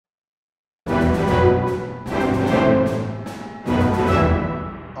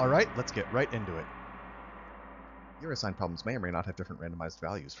Alright, let's get right into it. Your assigned problems may or may not have different randomized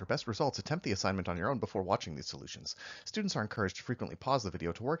values. For best results, attempt the assignment on your own before watching these solutions. Students are encouraged to frequently pause the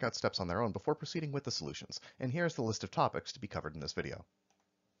video to work out steps on their own before proceeding with the solutions. And here's the list of topics to be covered in this video.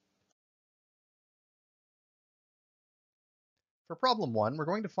 For problem 1, we're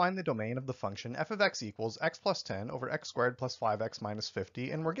going to find the domain of the function f of x equals x plus 10 over x squared plus 5x minus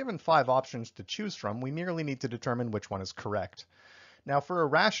 50, and we're given 5 options to choose from. We merely need to determine which one is correct. Now, for a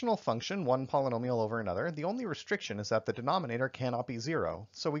rational function, one polynomial over another, the only restriction is that the denominator cannot be 0.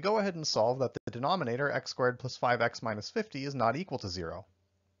 So we go ahead and solve that the denominator x squared plus 5x minus 50 is not equal to 0.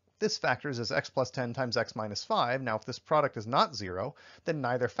 This factors as x plus 10 times x minus 5. Now, if this product is not 0, then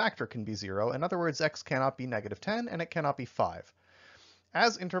neither factor can be 0. In other words, x cannot be negative 10 and it cannot be 5.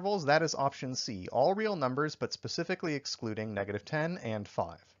 As intervals, that is option C, all real numbers but specifically excluding negative 10 and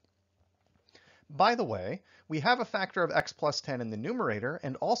 5. By the way, we have a factor of x plus 10 in the numerator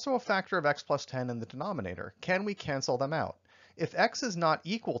and also a factor of x plus 10 in the denominator. Can we cancel them out? If x is not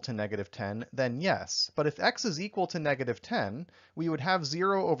equal to negative 10, then yes. But if x is equal to negative 10, we would have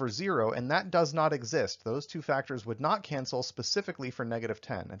 0 over 0, and that does not exist. Those two factors would not cancel specifically for negative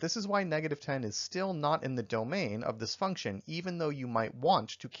 10. And this is why negative 10 is still not in the domain of this function, even though you might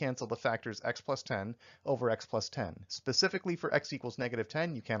want to cancel the factors x plus 10 over x plus 10. Specifically for x equals negative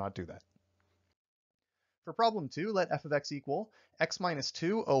 10, you cannot do that. For problem 2, let f of x equal x minus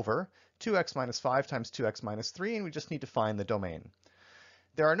 2 over 2x minus 5 times 2x minus 3, and we just need to find the domain.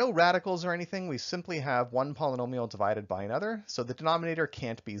 There are no radicals or anything. We simply have one polynomial divided by another, so the denominator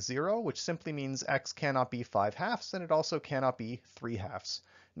can't be 0, which simply means x cannot be 5 halves, and it also cannot be 3 halves.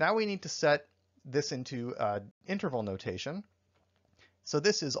 Now we need to set this into interval notation. So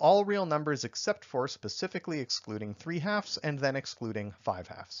this is all real numbers except for specifically excluding 3 halves and then excluding 5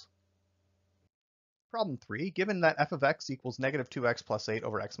 halves. Problem 3, given that f of x equals negative 2x plus 8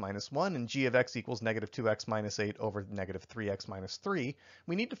 over x minus 1 and g of x equals negative 2x minus 8 over negative 3x minus 3,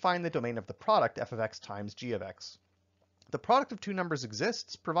 we need to find the domain of the product f of x times g of x. The product of two numbers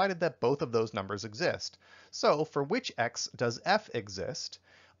exists provided that both of those numbers exist. So for which x does f exist?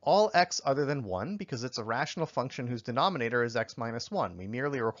 All x other than 1, because it's a rational function whose denominator is x minus 1. We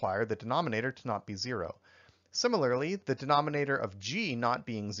merely require the denominator to not be 0. Similarly, the denominator of g not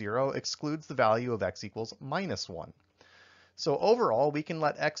being 0 excludes the value of x equals minus 1. So overall, we can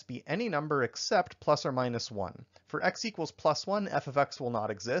let x be any number except plus or minus 1. For x equals plus 1, f of x will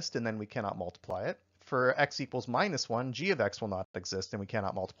not exist, and then we cannot multiply it. For x equals minus 1, g of x will not exist, and we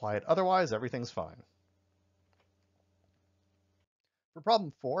cannot multiply it. Otherwise, everything's fine. For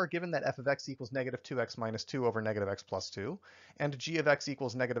problem 4, given that f of x equals negative 2x minus 2 over negative x plus 2, and g of x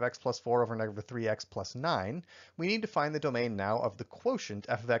equals negative x plus 4 over negative 3x plus 9, we need to find the domain now of the quotient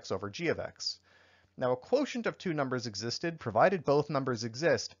f of x over g of x. Now, a quotient of two numbers existed provided both numbers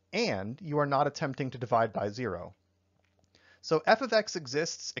exist, and you are not attempting to divide by 0. So f of x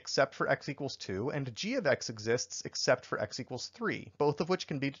exists except for x equals 2, and g of x exists except for x equals 3, both of which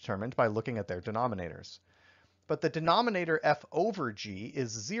can be determined by looking at their denominators. But the denominator f over g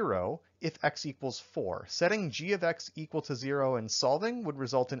is 0 if x equals 4. Setting g of x equal to 0 and solving would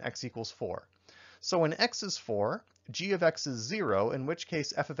result in x equals 4. So when x is 4, g of x is 0, in which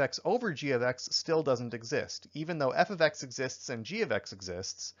case f of x over g of x still doesn't exist. Even though f of x exists and g of x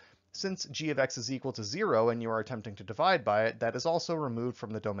exists, since g of x is equal to 0 and you are attempting to divide by it, that is also removed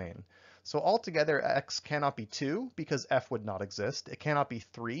from the domain. So altogether, x cannot be 2 because f would not exist, it cannot be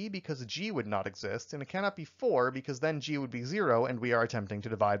 3 because g would not exist, and it cannot be 4 because then g would be 0 and we are attempting to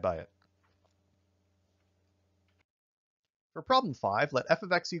divide by it. For problem 5, let f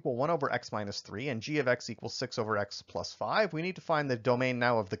of x equal 1 over x minus 3 and g of x equals 6 over x plus 5. We need to find the domain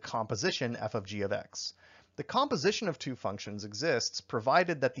now of the composition f of g of x. The composition of two functions exists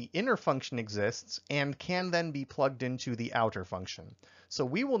provided that the inner function exists and can then be plugged into the outer function. So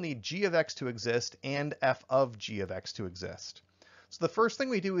we will need g of x to exist and f of g of x to exist. So the first thing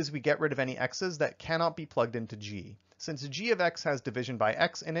we do is we get rid of any x's that cannot be plugged into g. Since g of x has division by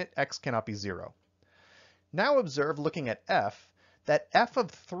x in it, x cannot be 0. Now observe, looking at f, that f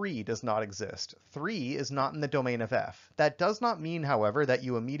of 3 does not exist. 3 is not in the domain of f. That does not mean, however, that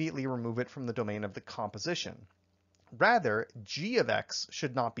you immediately remove it from the domain of the composition. Rather, g of x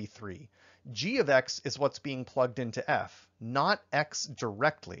should not be 3. G of x is what's being plugged into f, not x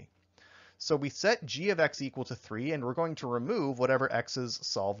directly. So we set g of x equal to 3, and we're going to remove whatever x's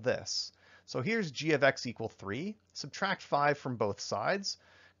solve this. So here's g of x equal 3. Subtract 5 from both sides.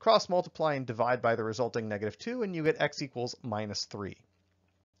 Cross multiply and divide by the resulting negative 2, and you get x equals minus 3.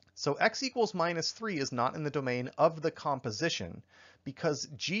 So x equals minus 3 is not in the domain of the composition because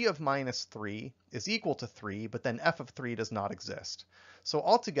g of minus 3 is equal to 3, but then f of 3 does not exist. So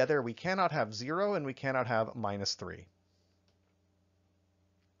altogether, we cannot have 0 and we cannot have minus 3.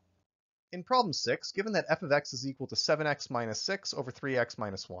 In problem 6, given that f of x is equal to 7x minus 6 over 3x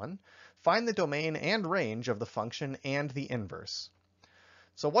minus 1, find the domain and range of the function and the inverse.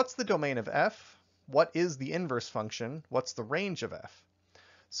 So what's the domain of f? What is the inverse function? What's the range of f?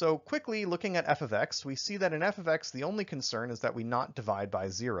 So quickly looking at f of x, we see that in f of x the only concern is that we not divide by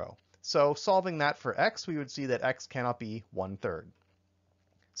 0. So solving that for x, we would see that x cannot be 1/3.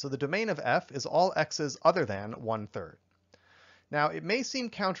 So the domain of f is all x's other than 1/3. Now it may seem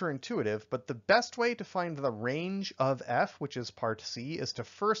counterintuitive, but the best way to find the range of f, which is part c, is to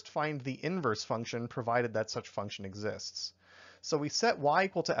first find the inverse function provided that such function exists. So we set y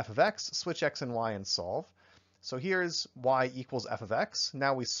equal to f of x, switch x and y and solve. So here's y equals f of x.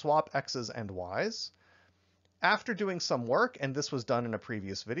 Now we swap x's and y's. After doing some work, and this was done in a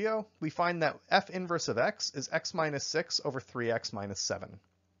previous video, we find that f inverse of x is x minus 6 over 3x minus 7.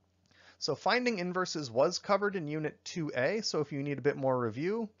 So finding inverses was covered in Unit 2a, so if you need a bit more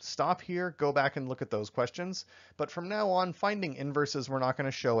review, stop here, go back and look at those questions. But from now on, finding inverses, we're not going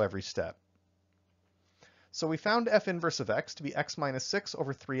to show every step. So we found f inverse of x to be x minus 6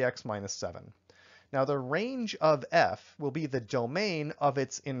 over 3x minus 7. Now the range of f will be the domain of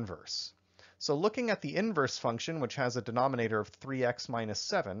its inverse. So looking at the inverse function, which has a denominator of 3x minus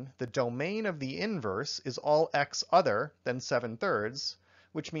 7, the domain of the inverse is all x other than 7/3,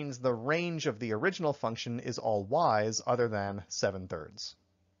 which means the range of the original function is all y's other than 7/3.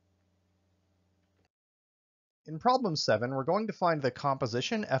 In problem 7, we're going to find the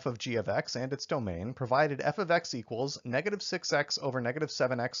composition f of g of x and its domain, provided f of x equals negative 6x over negative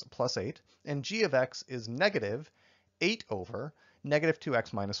 7x plus 8, and g of x is negative 8 over negative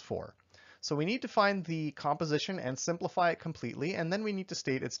 2x minus 4. So we need to find the composition and simplify it completely, and then we need to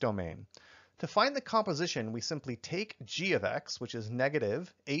state its domain. To find the composition, we simply take g of x, which is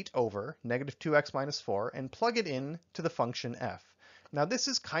negative 8 over negative 2x minus 4, and plug it in to the function f. Now this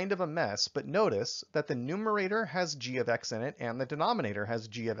is kind of a mess, but notice that the numerator has g of x in it and the denominator has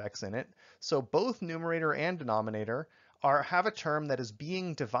g of x in it, so both numerator and denominator have a term that is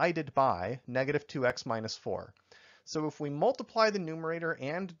being divided by negative 2x minus 4. So if we multiply the numerator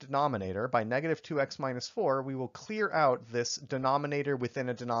and denominator by negative 2x minus 4, we will clear out this denominator within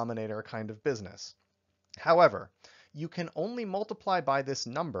a denominator kind of business. However, you can only multiply by this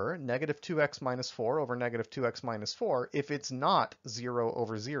number, negative 2x minus 4 over negative 2x minus 4, if it's not 0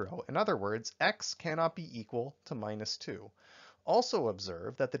 over 0. In other words, x cannot be equal to minus 2. Also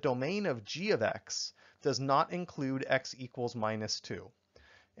observe that the domain of g of x does not include x equals minus 2.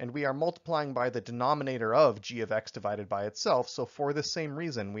 And we are multiplying by the denominator of g of x divided by itself, so for the same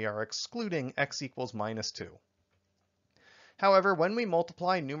reason, we are excluding x equals minus 2. However, when we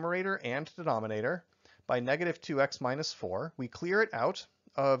multiply numerator and denominator by negative 2x minus 4, we clear it out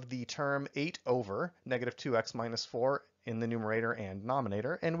of the term 8 over negative 2x minus 4 in the numerator and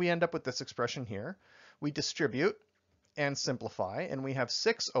denominator, and we end up with this expression here. We distribute and simplify, and we have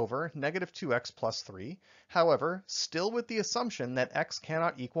 6 over negative 2x plus 3, however, still with the assumption that x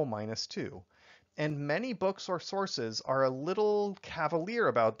cannot equal minus 2. And many books or sources are a little cavalier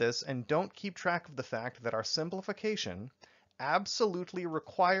about this and don't keep track of the fact that our simplification absolutely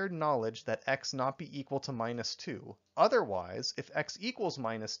required knowledge that x not be equal to minus 2. Otherwise, if x equals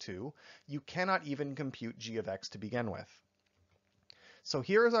minus 2, you cannot even compute g of x to begin with. So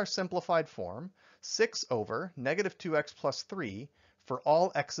here is our simplified form, 6 over negative 2x plus 3 for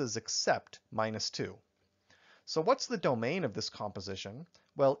all x's except minus 2. So what's the domain of this composition?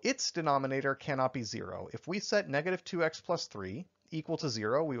 Well, its denominator cannot be 0. If we set negative 2x plus 3 equal to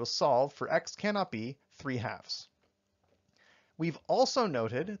 0, we will solve for x cannot be 3/2. We've also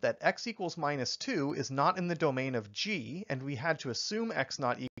noted that x equals minus 2 is not in the domain of g, and we had to assume x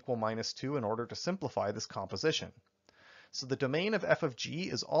not equal minus 2 in order to simplify this composition. So the domain of f of g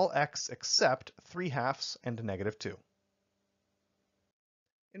is all x except 3/2 and negative 2.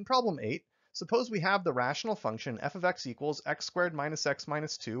 In problem 8, suppose we have the rational function f of x equals x squared minus x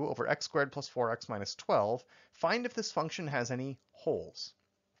minus 2 over x squared plus 4x minus 12. Find if this function has any wholes.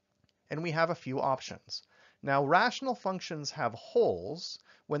 And we have a few options. Now, rational functions have wholes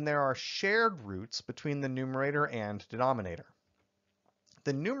when there are shared roots between the numerator and denominator.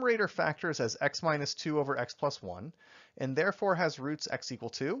 The numerator factors as x minus 2 over x plus 1, and therefore has roots x equal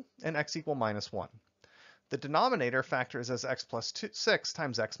 2 and x equal minus 1. The denominator factors as x plus 6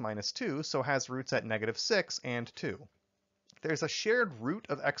 times x minus 2, so has roots at negative 6 and 2. There's a shared root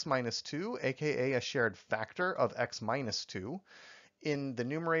of x minus 2, aka a shared factor of x minus 2, in the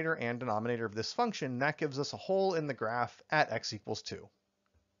numerator and denominator of this function, that gives us a hole in the graph at x equals 2.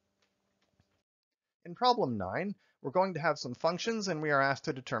 In problem 9, we're going to have some functions and we are asked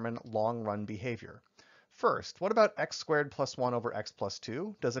to determine long-run behavior. First, what about x squared plus 1 over x plus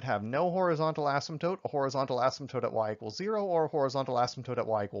 2? Does it have no horizontal asymptote, a horizontal asymptote at y equals 0, or a horizontal asymptote at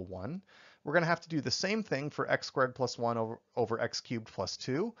y equals 1? We're going to have to do the same thing for x squared plus 1 over x cubed plus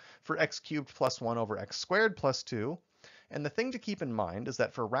 2, for x cubed plus 1 over x squared plus 2. And the thing to keep in mind is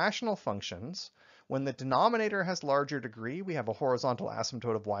that for rational functions, when the denominator has larger degree, we have a horizontal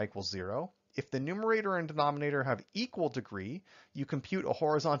asymptote of y equals 0. If the numerator and denominator have equal degree, you compute a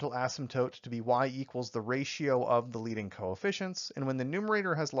horizontal asymptote to be y equals the ratio of the leading coefficients, and when the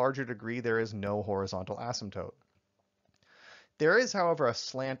numerator has larger degree, there is no horizontal asymptote. There is, however, a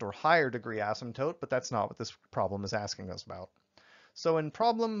slant or higher degree asymptote, but that's not what this problem is asking us about. So in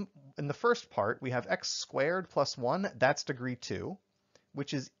the first part, we have x squared plus 1, that's degree 2,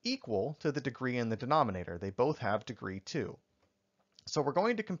 which is equal to the degree in the denominator. They both have degree 2. So we're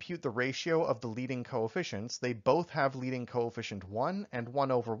going to compute the ratio of the leading coefficients. They both have leading coefficient 1, and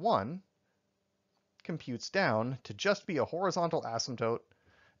 1 over 1 computes down to just be a horizontal asymptote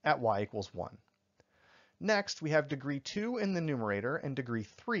at y equals 1. Next, we have degree 2 in the numerator and degree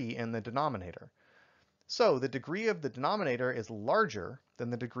 3 in the denominator. So the degree of the denominator is larger than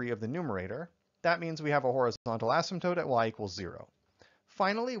the degree of the numerator. That means we have a horizontal asymptote at y equals 0.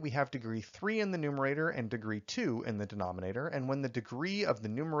 Finally, we have degree 3 in the numerator and degree 2 in the denominator, and when the degree of the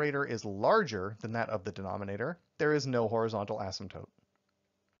numerator is larger than that of the denominator, there is no horizontal asymptote.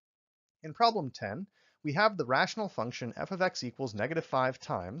 In problem 10, we have the rational function f of x equals -5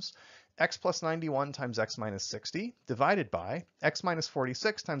 times x plus 91 times x minus 60 divided by x minus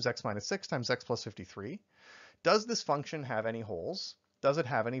 46 times x minus 6 times x plus 53. Does this function have any holes? Does it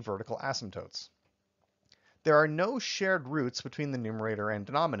have any vertical asymptotes? There are no shared roots between the numerator and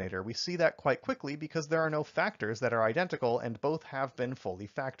denominator. We see that quite quickly because there are no factors that are identical and both have been fully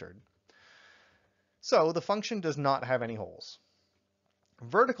factored. So the function does not have any holes.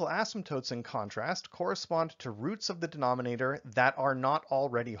 Vertical asymptotes, in contrast, correspond to roots of the denominator that are not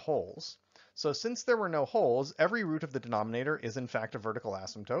already holes. So since there were no holes, every root of the denominator is in fact a vertical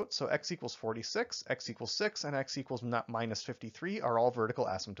asymptote. So x equals 46, x equals 6, and x equals minus 53 are all vertical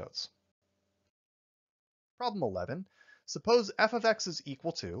asymptotes. Problem 11. Suppose f of x is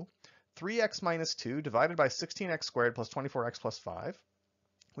equal to 3x minus 2 divided by 16x squared plus 24x plus 5,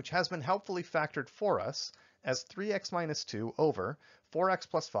 which has been helpfully factored for us as 3x minus 2 over 4x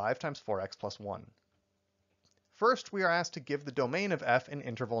plus 5 times 4x plus 1. First, we are asked to give the domain of f in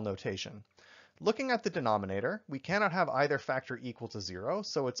interval notation. Looking at the denominator, we cannot have either factor equal to 0,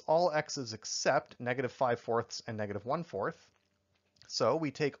 so it's all x's except -5/4 and -1/4. So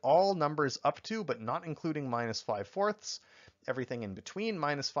we take all numbers up to, but not including -5/4, everything in between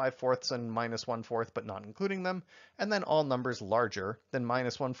 -5/4 and -1/4, but not including them, and then all numbers larger than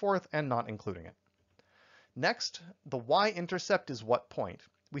 -1/4 and not including it. Next, the y-intercept is what point?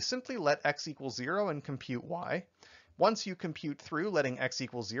 We simply let x equal 0 and compute y. Once you compute through letting x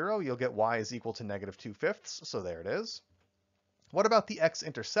equal 0, you'll get y is equal to -2/5, so there it is. What about the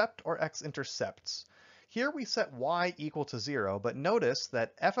x-intercept or x-intercepts? Here we set y equal to 0, but notice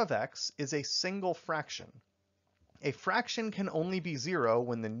that f of x is a single fraction. A fraction can only be 0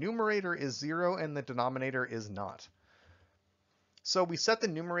 when the numerator is 0 and the denominator is not. So we set the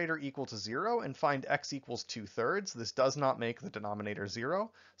numerator equal to 0 and find x equals 2/3. This does not make the denominator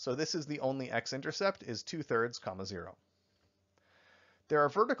 0, so this is the only x-intercept is 2/3, 0. There are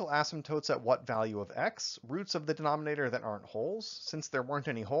vertical asymptotes at what value of x? Roots of the denominator that aren't holes. Since there weren't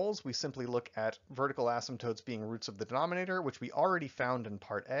any holes, we simply look at vertical asymptotes being roots of the denominator, which we already found in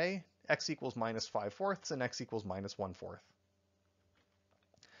part A, x equals -5/4 and x equals -1/4.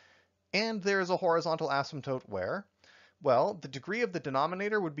 And there is a horizontal asymptote where? Well, the degree of the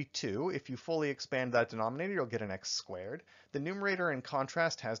denominator would be 2. If you fully expand that denominator, you'll get an x squared. The numerator, in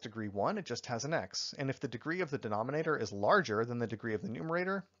contrast, has degree 1. It just has an x. And if the degree of the denominator is larger than the degree of the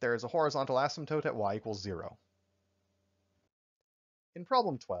numerator, there is a horizontal asymptote at y equals 0. In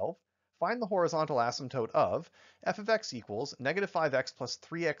problem 12, find the horizontal asymptote of f of x equals -5x plus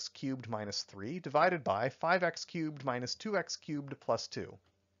 3x cubed minus 3 divided by 5x cubed minus 2x cubed plus 2.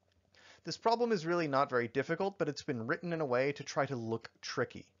 This problem is really not very difficult, but it's been written in a way to try to look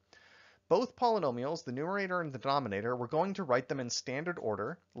tricky. Both polynomials, the numerator and the denominator, we're going to write them in standard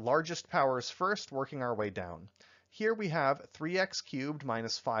order, largest powers first, working our way down. Here we have 3x cubed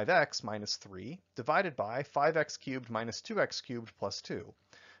minus 5x minus 3 divided by 5x cubed minus 2x cubed plus 2.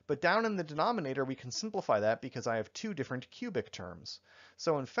 But down in the denominator, we can simplify that because I have two different cubic terms.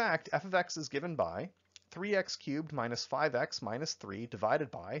 So in fact, f of x is given by 3x cubed minus 5x minus 3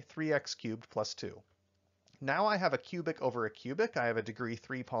 divided by 3x cubed plus 2. Now I have a cubic over a cubic. I have a degree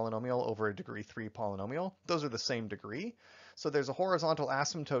 3 polynomial over a degree 3 polynomial. Those are the same degree. So there's a horizontal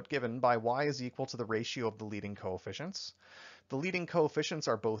asymptote given by y is equal to the ratio of the leading coefficients. The leading coefficients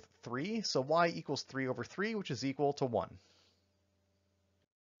are both 3, so y equals 3 over 3, which is equal to 1.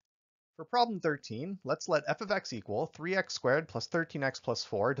 For problem 13, let's let f of x equal 3x squared plus 13x plus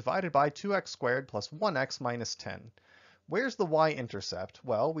 4 divided by 2x squared plus 1x minus 10. Where's the y-intercept?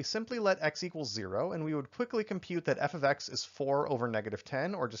 Well, we simply let x equal 0, and we would quickly compute that f of x is 4 over negative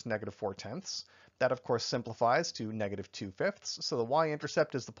 10, or just negative 4/10. That, of course, simplifies to negative 2/5, so the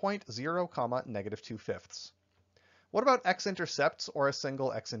y-intercept is the point 0, negative 2/5. What about x-intercepts or a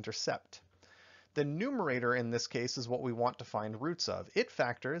single x-intercept? The numerator in this case is what we want to find roots of. It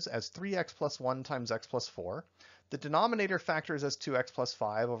factors as 3x plus 1 times x plus 4. The denominator factors as 2x plus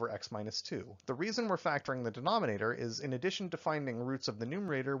 5 over x minus 2. The reason we're factoring the denominator is in addition to finding roots of the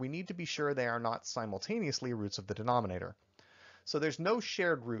numerator, we need to be sure they are not simultaneously roots of the denominator. So there's no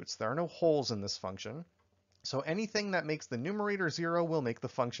shared roots. There are no holes in this function. So anything that makes the numerator 0 will make the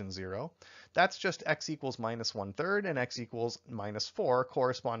function 0. That's just x equals minus 1/3 and x equals minus 4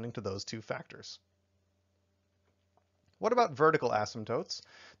 corresponding to those two factors. What about vertical asymptotes?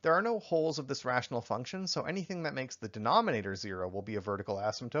 There are no holes of this rational function, so anything that makes the denominator 0 will be a vertical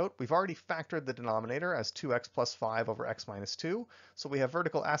asymptote. We've already factored the denominator as 2x plus 5 over x minus 2, so we have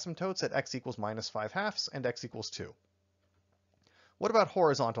vertical asymptotes at x equals minus 5/2 and x equals 2. What about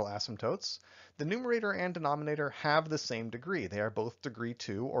horizontal asymptotes? The numerator and denominator have the same degree. They are both degree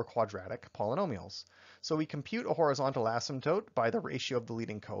 2 or quadratic polynomials. So we compute a horizontal asymptote by the ratio of the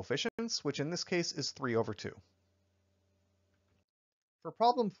leading coefficients, which in this case is 3 over 2. For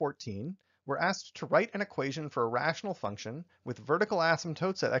problem 14, we're asked to write an equation for a rational function with vertical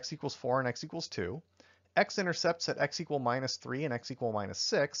asymptotes at x equals 4 and x equals 2, x-intercepts at x equal minus 3 and x equal minus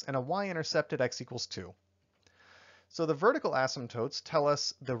 6, and a y-intercept at x equals 2. So the vertical asymptotes tell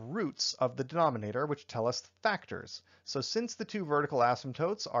us the roots of the denominator, which tell us factors. So since the two vertical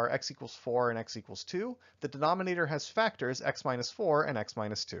asymptotes are x equals 4 and x equals 2, the denominator has factors x minus 4 and x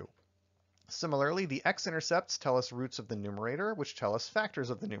minus 2. Similarly, the x-intercepts tell us roots of the numerator, which tell us factors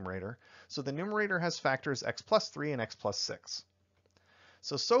of the numerator. So the numerator has factors x plus 3 and x plus 6.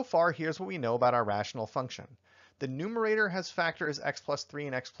 So far, here's what we know about our rational function. The numerator has factors x plus 3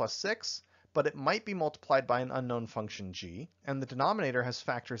 and x plus 6, but it might be multiplied by an unknown function g, and the denominator has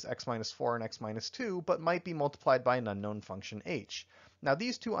factors x minus 4 and x minus 2, but might be multiplied by an unknown function h. Now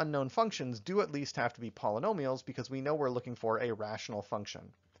these two unknown functions do at least have to be polynomials because we know we're looking for a rational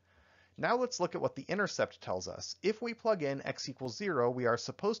function. Now let's look at what the intercept tells us. If we plug in x equals 0, we are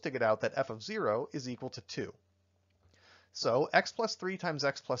supposed to get out that f of 0 is equal to 2. So x plus 3 times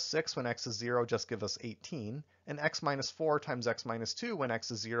x plus 6 when x is 0 just gives us 18, and x minus 4 times x minus 2 when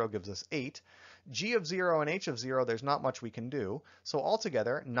x is 0 gives us 8. G of 0 and h of 0, there's not much we can do. So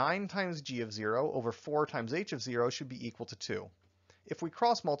altogether, 9 times g of 0 over 4 times h of 0 should be equal to 2. If we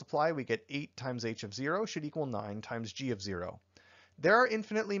cross multiply, we get 8 times h of 0 should equal 9 times g of 0. There are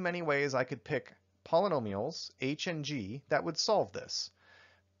infinitely many ways I could pick polynomials, h and g, that would solve this.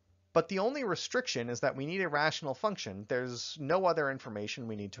 But the only restriction is that we need a rational function. There's no other information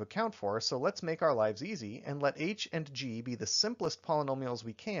we need to account for, so let's make our lives easy and let h and g be the simplest polynomials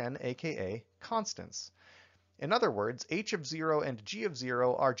we can, aka constants. In other words, h of 0 and g of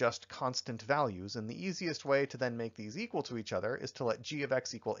 0 are just constant values, and the easiest way to then make these equal to each other is to let g of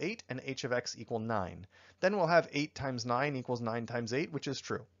x equal 8 and h of x equal 9. Then we'll have 8 times 9 equals 9 times 8, which is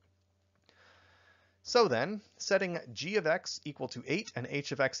true. So then, setting g of x equal to 8 and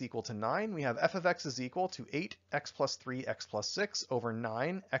h of x equal to 9, we have f of x is equal to 8 x plus 3 x plus 6 over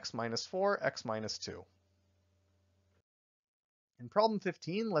 9 x minus 4 x minus 2. In problem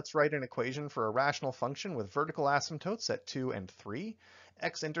 15, let's write an equation for a rational function with vertical asymptotes at 2 and 3,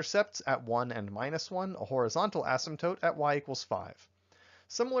 x-intercepts at 1 and minus 1, a horizontal asymptote at y equals 5.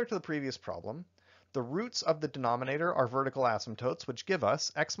 Similar to the previous problem, the roots of the denominator are vertical asymptotes, which give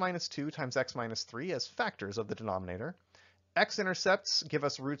us x minus 2 times x minus 3 as factors of the denominator. X-intercepts give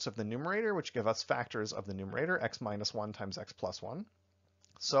us roots of the numerator, which give us factors of the numerator, x minus 1 times x plus 1.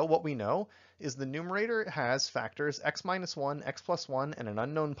 So what we know is the numerator has factors x minus 1, x plus 1, and an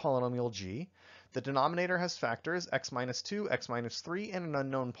unknown polynomial g. The denominator has factors x minus 2, x minus 3, and an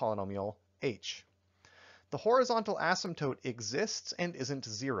unknown polynomial h. The horizontal asymptote exists and isn't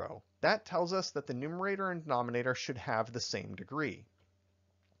 0. That tells us that the numerator and denominator should have the same degree.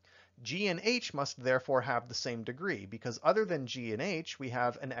 G and h must therefore have the same degree, because other than g and h, we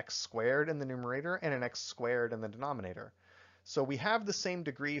have an x squared in the numerator and an x squared in the denominator. So we have the same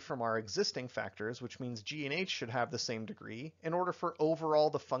degree from our existing factors, which means g and h should have the same degree in order for overall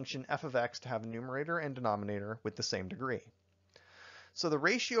the function f of x to have a numerator and denominator with the same degree. So the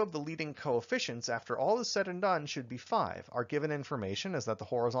ratio of the leading coefficients after all is said and done should be 5. Our given information is that the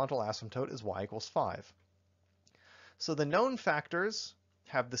horizontal asymptote is y equals 5. So the known factors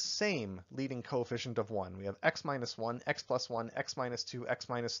have the same leading coefficient of 1. We have x minus 1, x plus 1, x minus 2, x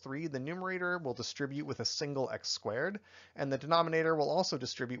minus 3. The numerator will distribute with a single x squared, and the denominator will also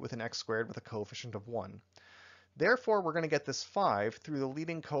distribute with an x squared with a coefficient of 1. Therefore, we're going to get this 5 through the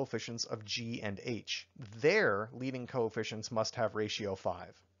leading coefficients of g and h. Their leading coefficients must have ratio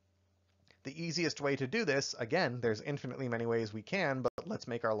 5. The easiest way to do this, again, there's infinitely many ways we can, but let's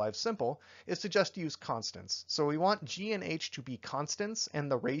make our lives simple, is to just use constants. So we want g and h to be constants and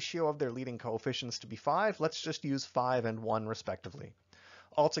the ratio of their leading coefficients to be 5. Let's just use 5 and 1 respectively.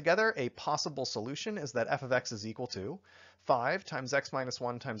 Altogether, a possible solution is that f of x is equal to 5 times x minus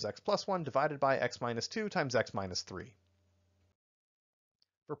 1 times x plus 1 divided by x minus 2 times x minus 3.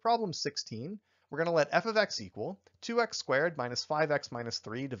 For problem 16, we're going to let f of x equal 2x squared minus 5x minus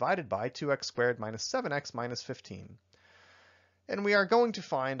 3 divided by 2x squared minus 7x minus 15. And we are going to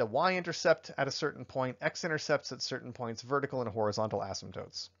find a y-intercept at a certain point, x-intercepts at certain points, vertical and horizontal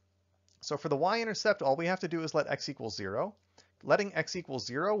asymptotes. So for the y-intercept, all we have to do is let x equal 0. Letting x equal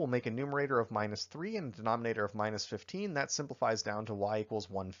 0 will make a numerator of minus 3 and a denominator of minus 15. That simplifies down to y equals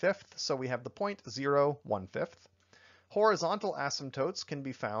 1/5. So we have the point 0, 1/5. Horizontal asymptotes can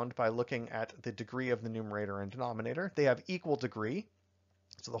be found by looking at the degree of the numerator and denominator. They have equal degree.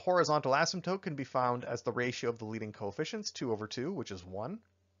 So the horizontal asymptote can be found as the ratio of the leading coefficients, 2/2, which is 1.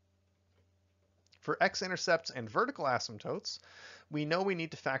 For x-intercepts and vertical asymptotes, we know we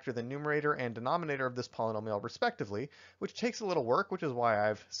need to factor the numerator and denominator of this polynomial respectively, which takes a little work, which is why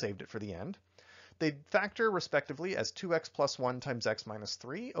I've saved it for the end. They factor respectively as 2x plus 1 times x minus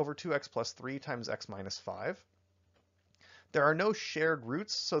 3 over 2x plus 3 times x minus 5. There are no shared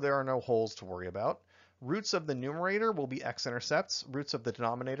roots, so there are no holes to worry about. Roots of the numerator will be x-intercepts. Roots of the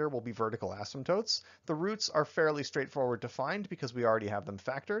denominator will be vertical asymptotes. The roots are fairly straightforward to find because we already have them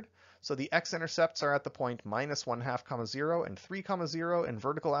factored. So the x-intercepts are at the point minus 1/2, 0 and 3, 0, and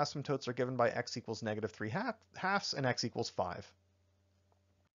vertical asymptotes are given by x equals negative 3/2 and x equals 5.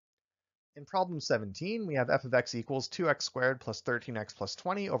 In problem 17, we have f of x equals 2x squared plus 13x plus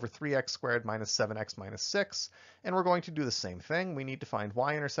 20 over 3x squared minus 7x minus 6. And we're going to do the same thing. We need to find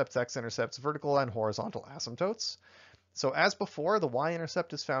y-intercepts, x-intercepts, vertical and horizontal asymptotes. So as before, the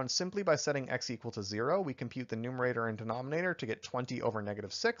y-intercept is found simply by setting x equal to 0. We compute the numerator and denominator to get 20 over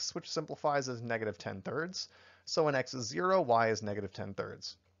negative 6, which simplifies as negative 10/3. So when x is 0, y is negative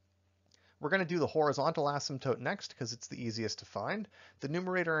 10/3. We're going to do the horizontal asymptote next because it's the easiest to find. The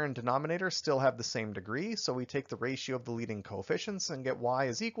numerator and denominator still have the same degree, so we take the ratio of the leading coefficients and get y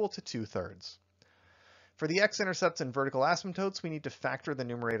is equal to 2/3. For the x-intercepts and vertical asymptotes, we need to factor the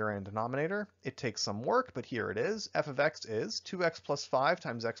numerator and denominator. It takes some work, but here it is. F of x is 2x plus 5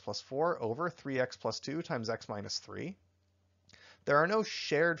 times x plus 4 over 3x plus 2 times x minus 3. There are no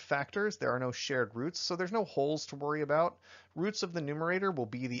shared factors, there are no shared roots, so there's no holes to worry about. Roots of the numerator will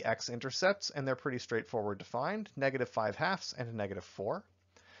be the x-intercepts, and they're pretty straightforward to find, negative 5/2 and a negative 4.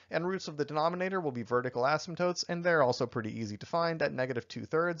 And roots of the denominator will be vertical asymptotes, and they're also pretty easy to find at negative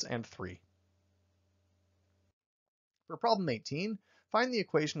 2/3 and 3. For problem 18, find the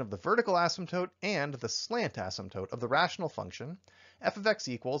equation of the vertical asymptote and the slant asymptote of the rational function f of x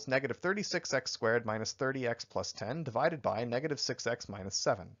equals negative 36x squared minus 30x plus 10 divided by negative 6x minus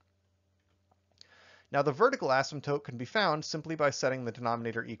 7. Now the vertical asymptote can be found simply by setting the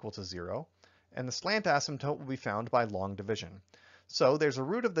denominator equal to 0, and the slant asymptote will be found by long division. So there's a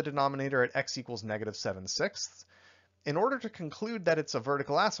root of the denominator at x equals negative 7/6. In order to conclude that it's a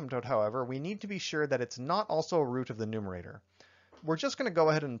vertical asymptote, however, we need to be sure that it's not also a root of the numerator. We're just going to go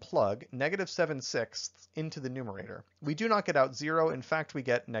ahead and plug negative 7/6 into the numerator. We do not get out 0. In fact, we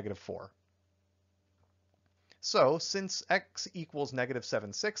get negative 4. So since x equals negative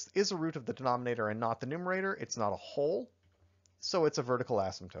 7/6 is a root of the denominator and not the numerator, it's not a whole, so it's a vertical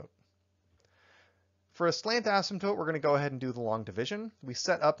asymptote. For a slant asymptote, we're going to go ahead and do the long division. We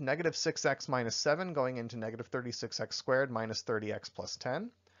set up negative 6x minus 7 going into negative 36x squared minus 30x plus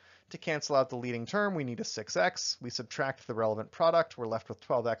 10. To cancel out the leading term, we need a 6x. We subtract the relevant product. We're left with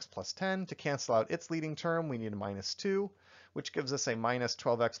 12x plus 10. To cancel out its leading term, we need a minus 2, which gives us a minus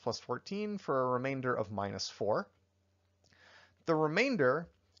 12x plus 14 for a remainder of minus 4. The remainder,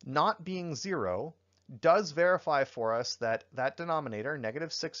 not being 0, does verify for us that that denominator,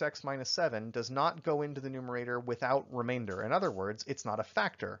 negative 6x minus 7, does not go into the numerator without remainder. In other words, it's not a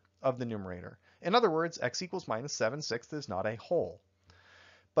factor of the numerator. In other words, x equals minus 7/6 is not a whole.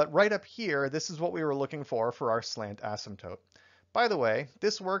 But right up here, this is what we were looking for our slant asymptote. By the way,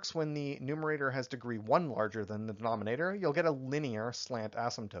 this works when the numerator has degree 1 larger than the denominator. You'll get a linear slant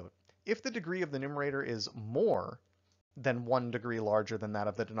asymptote. If the degree of the numerator is more than 1 degree larger than that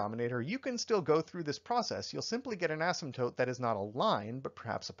of the denominator, you can still go through this process. You'll simply get an asymptote that is not a line, but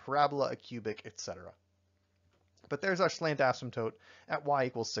perhaps a parabola, a cubic, etc. But there's our slant asymptote at y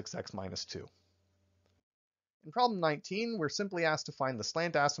equals 6x minus 2. In problem 19, we're simply asked to find the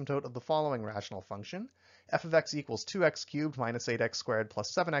slant asymptote of the following rational function. F of x equals 2x cubed minus 8x squared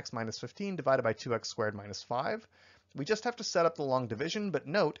plus 7x minus 15 divided by 2x squared minus 5. We just have to set up the long division, but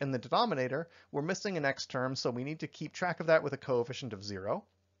note, in the denominator, we're missing an x term, so we need to keep track of that with a coefficient of 0.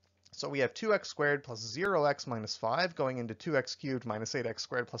 So we have 2x squared plus 0x minus 5 going into 2x cubed minus 8x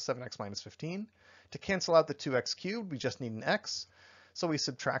squared plus 7x minus 15. To cancel out the 2x cubed, we just need an x, so we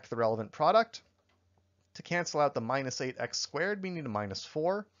subtract the relevant product. To cancel out the minus 8x squared, we need a minus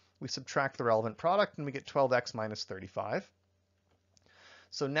 4. We subtract the relevant product, and we get 12x minus 35.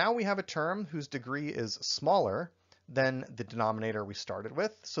 So now we have a term whose degree is smaller than the denominator we started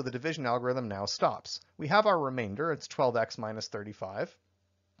with, so the division algorithm now stops. We have our remainder, it's 12x minus 35.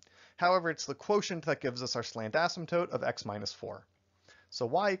 However, it's the quotient that gives us our slant asymptote of x minus 4. So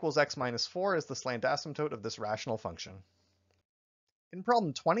y equals x minus 4 is the slant asymptote of this rational function. In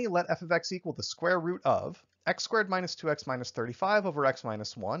problem 20, let f of x equal the square root of x squared minus 2x minus 35 over x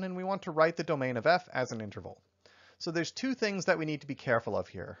minus 1, and we want to write the domain of f as an interval. So there's two things that we need to be careful of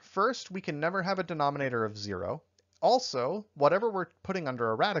here. First, we can never have a denominator of 0. Also, whatever we're putting under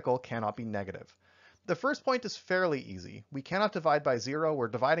a radical cannot be negative. The first point is fairly easy. We cannot divide by 0, we're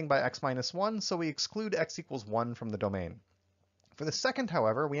dividing by x minus 1, so we exclude x equals 1 from the domain. For the second,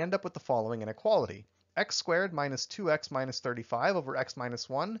 however, we end up with the following inequality. X squared minus 2x minus 35 over x minus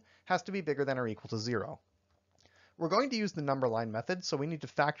 1 has to be bigger than or equal to 0. We're going to use the number line method, so we need to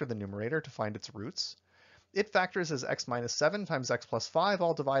factor the numerator to find its roots. It factors as x minus 7 times x plus 5,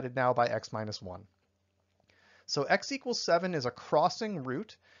 all divided now by x minus 1. So x equals 7 is a crossing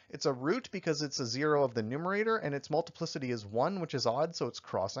root. It's a root because it's a 0 of the numerator, and its multiplicity is 1, which is odd, so it's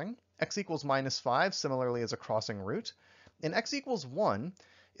crossing. X equals minus 5 similarly is a crossing root. And x equals 1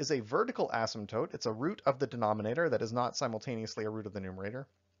 is a vertical asymptote. It's a root of the denominator that is not simultaneously a root of the numerator.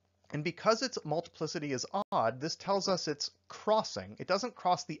 And because its multiplicity is odd, this tells us it's crossing. It doesn't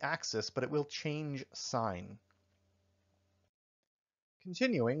cross the axis, but it will change sign.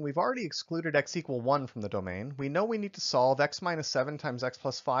 Continuing, we've already excluded x equal 1 from the domain. We know we need to solve x minus 7 times x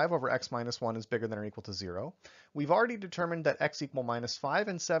plus 5 over x minus 1 is bigger than or equal to 0. We've already determined that x equal minus 5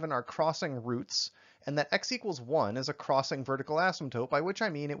 and 7 are crossing roots, and that x equals 1 is a crossing vertical asymptote, by which I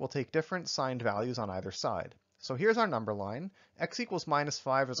mean it will take different signed values on either side. So here's our number line. X equals minus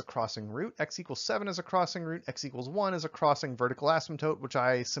 5 is a crossing root, x equals 7 is a crossing root, x equals 1 is a crossing vertical asymptote, which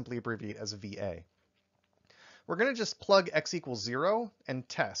I simply abbreviate as VA. We're going to just plug x equals 0 and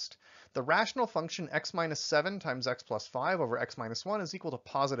test. The rational function x minus 7 times x plus 5 over x minus 1 is equal to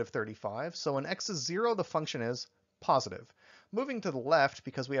positive 35. So when x is 0, the function is positive. Moving to the left,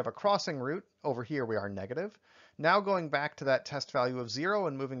 because we have a crossing root, over here we are negative. Now going back to that test value of 0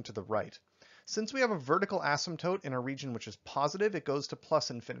 and moving to the right. Since we have a vertical asymptote in a region which is positive, it goes to plus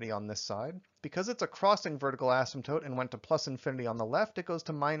infinity on this side. Because it's a crossing vertical asymptote and went to plus infinity on the left, it goes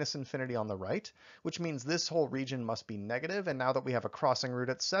to minus infinity on the right, which means this whole region must be negative, and now that we have a crossing root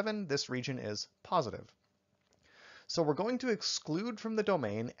at 7, this region is positive. So we're going to exclude from the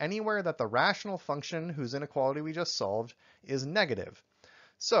domain anywhere that the rational function whose inequality we just solved is negative.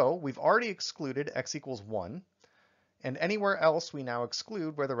 So we've already excluded x equals 1. And anywhere else we now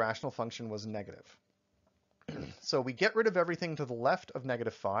exclude where the rational function was negative. So we get rid of everything to the left of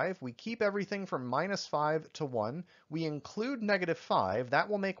negative 5. We keep everything from minus 5 to 1. We include negative 5. That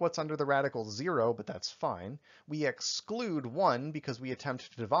will make what's under the radical 0, but that's fine. We exclude 1 because we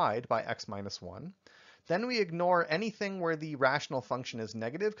attempt to divide by x minus 1. Then we ignore anything where the rational function is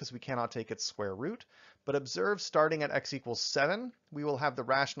negative because we cannot take its square root. But observe, starting at x equals 7, we will have the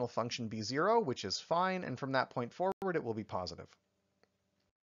rational function be 0, which is fine, and from that point forward it will be positive.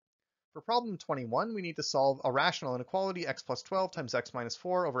 For problem 21, we need to solve a rational inequality x plus 12 times x minus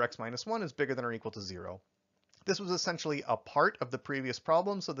 4 over x minus 1 is bigger than or equal to 0. This was essentially a part of the previous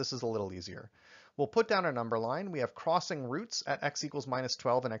problem, so this is a little easier. We'll put down a number line. We have crossing roots at x equals minus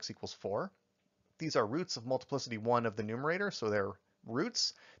 12 and x equals 4. These are roots of multiplicity 1 of the numerator, so they're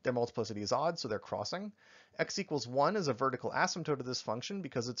roots, their multiplicity is odd, so they're crossing. X equals 1 is a vertical asymptote of this function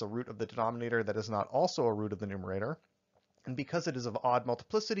because it's a root of the denominator that is not also a root of the numerator. And because it is of odd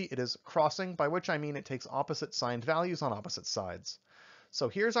multiplicity, it is crossing, by which I mean it takes opposite signed values on opposite sides. So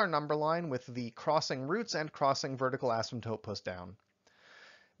here's our number line with the crossing roots and crossing vertical asymptote pushed down.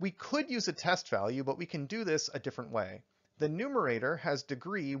 We could use a test value, but we can do this a different way. The numerator has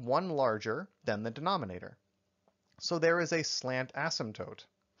degree 1 larger than the denominator. So there is a slant asymptote.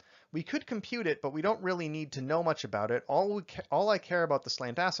 We could compute it, but we don't really need to know much about it. All I care about the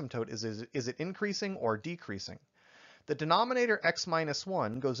slant asymptote is it increasing or decreasing? The denominator x minus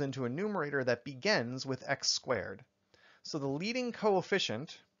 1 goes into a numerator that begins with x squared. So the leading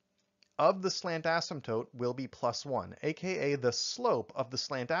coefficient of the slant asymptote will be plus 1, aka the slope of the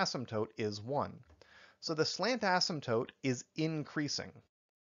slant asymptote is 1. So the slant asymptote is increasing.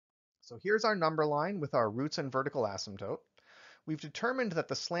 So here's our number line with our roots and vertical asymptote. We've determined that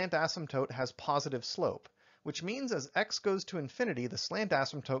the slant asymptote has positive slope, which means as x goes to infinity, the slant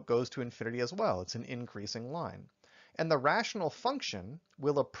asymptote goes to infinity as well. It's an increasing line. And the rational function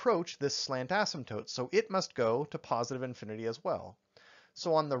will approach this slant asymptote, so it must go to positive infinity as well.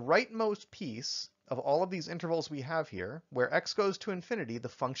 So on the rightmost piece of all of these intervals we have here, where x goes to infinity, the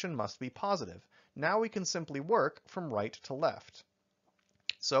function must be positive. Now we can simply work from right to left.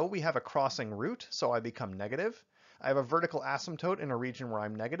 So we have a crossing root, so I become negative. I have a vertical asymptote in a region where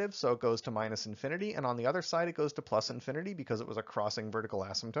I'm negative, so it goes to minus infinity, and on the other side it goes to plus infinity because it was a crossing vertical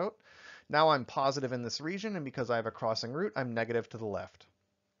asymptote. Now I'm positive in this region, and because I have a crossing root, I'm negative to the left.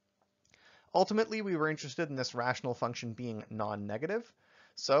 Ultimately, we were interested in this rational function being non-negative.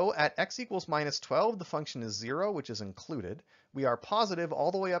 So at x equals minus 12, the function is 0, which is included. We are positive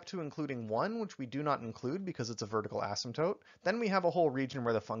all the way up to including 1, which we do not include because it's a vertical asymptote. Then we have a whole region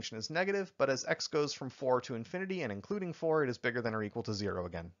where the function is negative, but as x goes from 4 to infinity and including 4, it is bigger than or equal to 0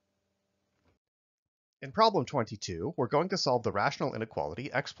 again. In problem 22, we're going to solve the rational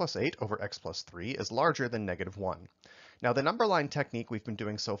inequality x plus 8 over x plus 3 is larger than negative 1. Now, the number line technique we've been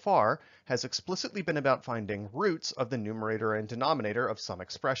doing so far has explicitly been about finding roots of the numerator and denominator of some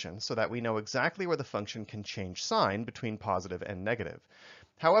expression so that we know exactly where the function can change sign between positive and negative.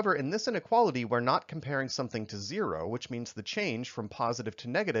 However, in this inequality, we're not comparing something to 0, which means the change from positive to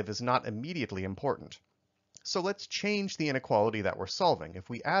negative is not immediately important. So let's change the inequality that we're solving. If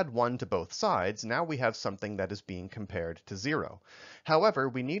we add 1 to both sides, now we have something that is being compared to 0. However,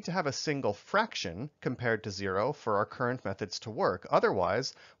 we need to have a single fraction compared to 0 for our current methods to work.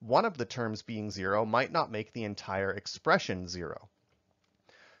 Otherwise, one of the terms being 0 might not make the entire expression 0.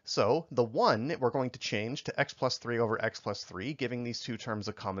 So the 1 we're going to change to x plus 3 over x plus 3, giving these two terms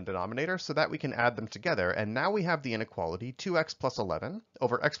a common denominator so that we can add them together. And now we have the inequality 2x plus 11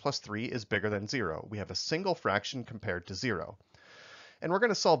 over x plus 3 is bigger than 0. We have a single fraction compared to 0. And we're going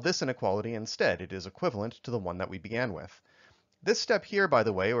to solve this inequality instead. It is equivalent to the one that we began with. This step here, by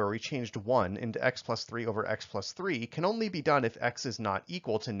the way, where we changed 1 into x plus 3 over x plus 3, can only be done if x is not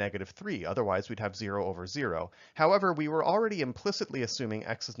equal to negative 3. Otherwise, we'd have 0 over 0. However, we were already implicitly assuming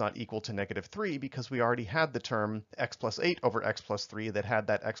x is not equal to negative 3 because we already had the term x plus 8 over x plus 3 that had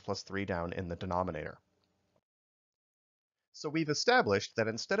that x plus 3 down in the denominator. So we've established that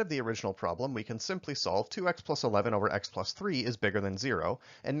instead of the original problem, we can simply solve 2x plus 11 over x plus 3 is bigger than 0,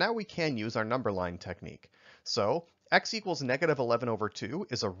 and now we can use our number line technique. So x equals negative 11 over 2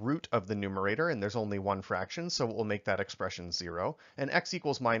 is a root of the numerator, and there's only one fraction, so it will make that expression 0. And x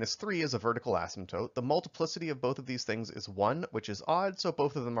equals minus 3 is a vertical asymptote. The multiplicity of both of these things is 1, which is odd, so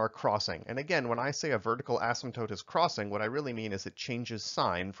both of them are crossing. And again, when I say a vertical asymptote is crossing, what I really mean is it changes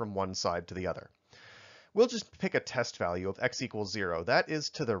sign from one side to the other. We'll just pick a test value of x equals 0. That is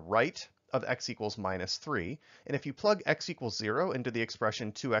to the right of x equals minus 3. And if you plug x equals 0 into the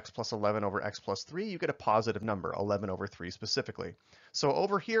expression 2x plus 11 over x plus 3, you get a positive number, 11 over 3 specifically. So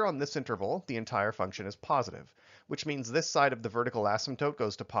over here on this interval, the entire function is positive, which means this side of the vertical asymptote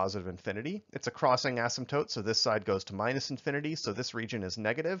goes to positive infinity. It's a crossing asymptote, so this side goes to minus infinity, so this region is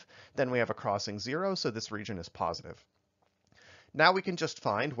negative. Then we have a crossing 0, so this region is positive. Now we can just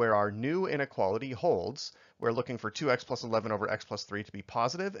find where our new inequality holds. We're looking for 2x plus 11 over x plus 3 to be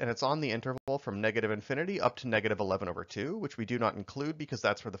positive, and it's on the interval from negative infinity up to negative 11 over 2, which we do not include because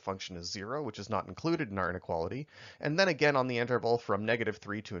that's where the function is 0, which is not included in our inequality. And then again on the interval from negative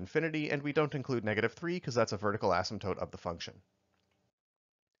 3 to infinity, and we don't include negative 3 because that's a vertical asymptote of the function.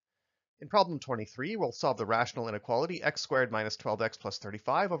 In problem 23, we'll solve the rational inequality x squared minus 12x plus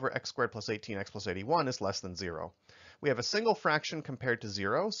 35 over x squared plus 18x plus 81 is less than 0. We have a single fraction compared to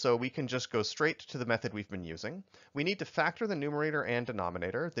 0, so we can just go straight to the method we've been using. We need to factor the numerator and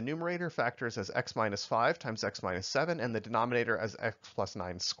denominator. The numerator factors as x minus 5 times x minus 7, and the denominator as x plus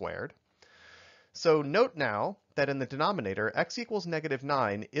 9 squared. So note now that in the denominator, x equals negative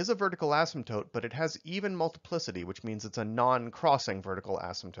 9 is a vertical asymptote, but it has even multiplicity, which means it's a non-crossing vertical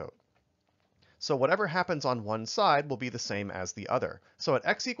asymptote. So whatever happens on one side will be the same as the other. So at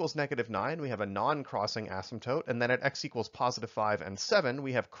x equals negative 9, we have a non-crossing asymptote, and then at x equals positive 5 and 7,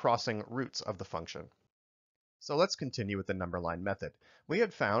 we have crossing roots of the function. So let's continue with the number line method. We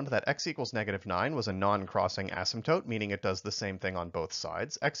had found that x equals negative 9 was a non-crossing asymptote, meaning it does the same thing on both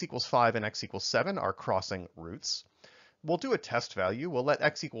sides. X equals 5 and x equals 7 are crossing roots. We'll do a test value. We'll let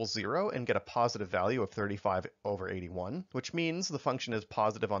x equals 0 and get a positive value of 35 over 81, which means the function is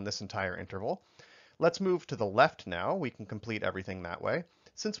positive on this entire interval. Let's move to the left now. We can complete everything that way.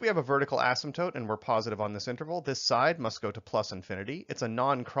 Since we have a vertical asymptote and we're positive on this interval, this side must go to plus infinity. It's a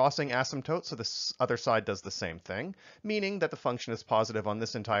non-crossing asymptote, so this other side does the same thing, meaning that the function is positive on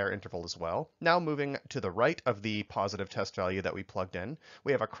this entire interval as well. Now moving to the right of the positive test value that we plugged in,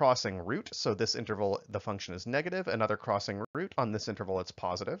 we have a crossing root, so this interval the function is negative, another crossing root, on this interval it's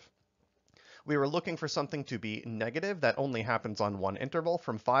positive. We were looking for something to be negative that only happens on one interval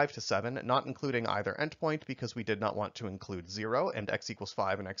from 5 to 7, not including either endpoint because we did not want to include 0, and x equals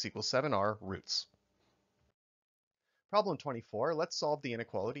 5 and x equals 7 are roots. Problem 24, let's solve the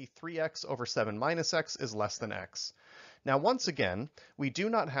inequality 3x over 7 minus x is less than x. Now once again, we do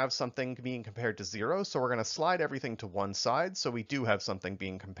not have something being compared to 0, so we're going to slide everything to one side, so we do have something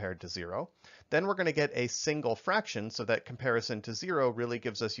being compared to 0. Then we're going to get a single fraction, so that comparison to 0 really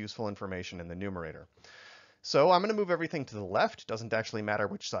gives us useful information in the numerator. So I'm going to move everything to the left. Doesn't actually matter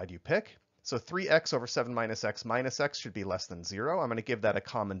which side you pick. So 3x over 7 minus x should be less than 0. I'm going to give that a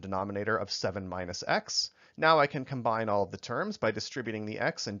common denominator of 7 minus x. Now I can combine all of the terms by distributing the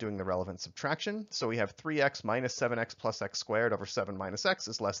x and doing the relevant subtraction. So we have 3x minus 7x plus x squared over 7 minus x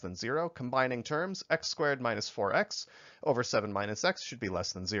is less than 0. Combining terms, x squared minus 4x over 7 minus x should be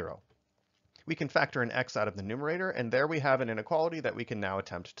less than 0. We can factor an x out of the numerator, and there we have an inequality that we can now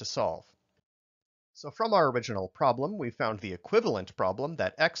attempt to solve. So from our original problem, we found the equivalent problem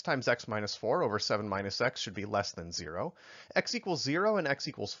that x times x minus 4 over 7 minus x should be less than 0. X equals 0 and x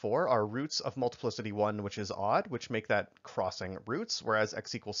equals 4 are roots of multiplicity 1, which is odd, which make that crossing roots, whereas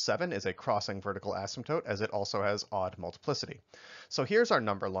x equals 7 is a crossing vertical asymptote, as it also has odd multiplicity. So here's our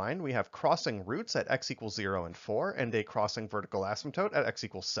number line. We have crossing roots at x equals 0 and 4, and a crossing vertical asymptote at x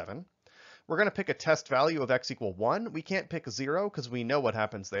equals 7. We're going to pick a test value of x equal 1. We can't pick 0 because we know what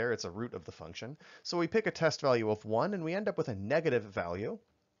happens there. It's a root of the function. So we pick a test value of 1, and we end up with a negative value.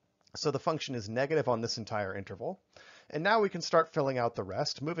 So the function is negative on this entire interval. And now we can start filling out the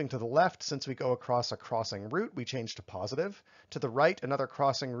rest. Moving to the left, since we go across a crossing root, we change to positive. To the right, another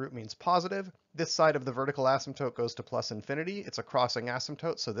crossing root means positive. This side of the vertical asymptote goes to plus infinity. It's a crossing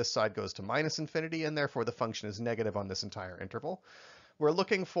asymptote, so this side goes to minus infinity, and therefore the function is negative on this entire interval. We're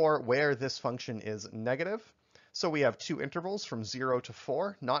looking for where this function is negative. So we have two intervals from 0 to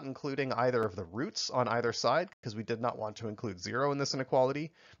 4, not including either of the roots on either side, because we did not want to include 0 in this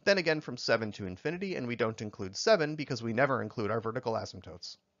inequality. Then again from 7 to infinity, and we don't include 7 because we never include our vertical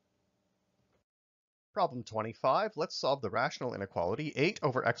asymptotes. Problem 25, let's solve the rational inequality 8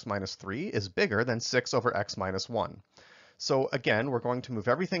 over x minus 3 is bigger than 6 over x minus 1. So again, we're going to move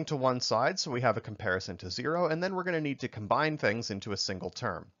everything to one side so we have a comparison to 0, and then we're going to need to combine things into a single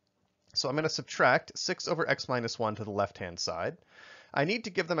term. So I'm going to subtract 6 over x minus 1 to the left-hand side. I need to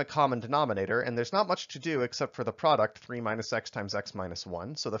give them a common denominator, and there's not much to do except for the product 3 minus x times x minus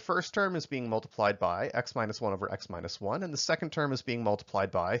 1. So the first term is being multiplied by x minus 1 over x minus 1, and the second term is being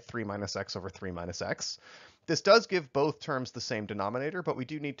multiplied by 3 minus x over 3 minus x. This does give both terms the same denominator, but we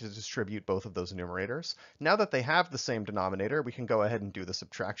do need to distribute both of those numerators. Now that they have the same denominator, we can go ahead and do the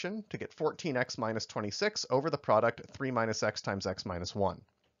subtraction to get 14x minus 26 over the product 3 minus x times x minus 1.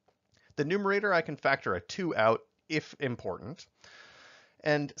 The numerator I can factor a 2 out if important.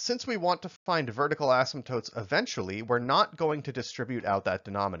 And since we want to find vertical asymptotes eventually, we're not going to distribute out that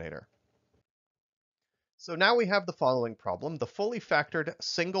denominator. So now we have the following problem. The fully factored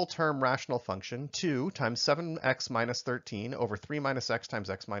single-term rational function 2 times 7x minus 13 over 3 minus x times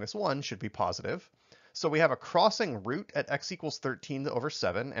x minus 1 should be positive. So we have a crossing root at x equals 13 over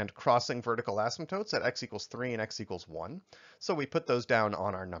 7 and crossing vertical asymptotes at x equals 3 and x equals 1. So we put those down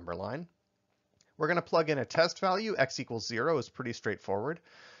on our number line. We're going to plug in a test value. X equals 0 is pretty straightforward.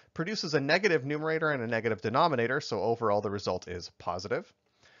 Produces a negative numerator and a negative denominator, so overall the result is positive.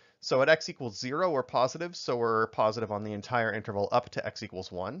 So at x equals 0, we're positive, so we're positive on the entire interval up to x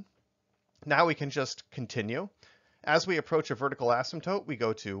equals 1. Now we can just continue. As we approach a vertical asymptote, we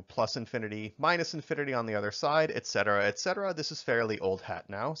go to plus infinity, minus infinity on the other side, etc., etc. This is fairly old hat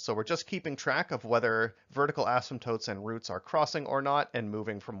now, so we're just keeping track of whether vertical asymptotes and roots are crossing or not and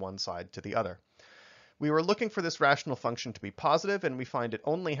moving from one side to the other. We were looking for this rational function to be positive, and we find it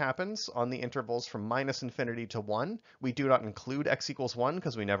only happens on the intervals from minus infinity to 1. We do not include x equals 1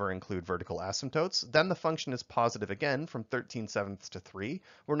 because we never include vertical asymptotes. Then the function is positive again from 13/7 to 3.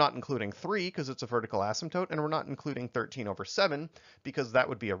 We're not including 3 because it's a vertical asymptote, and we're not including 13/7 because that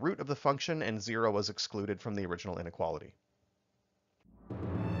would be a root of the function, and 0 was excluded from the original inequality.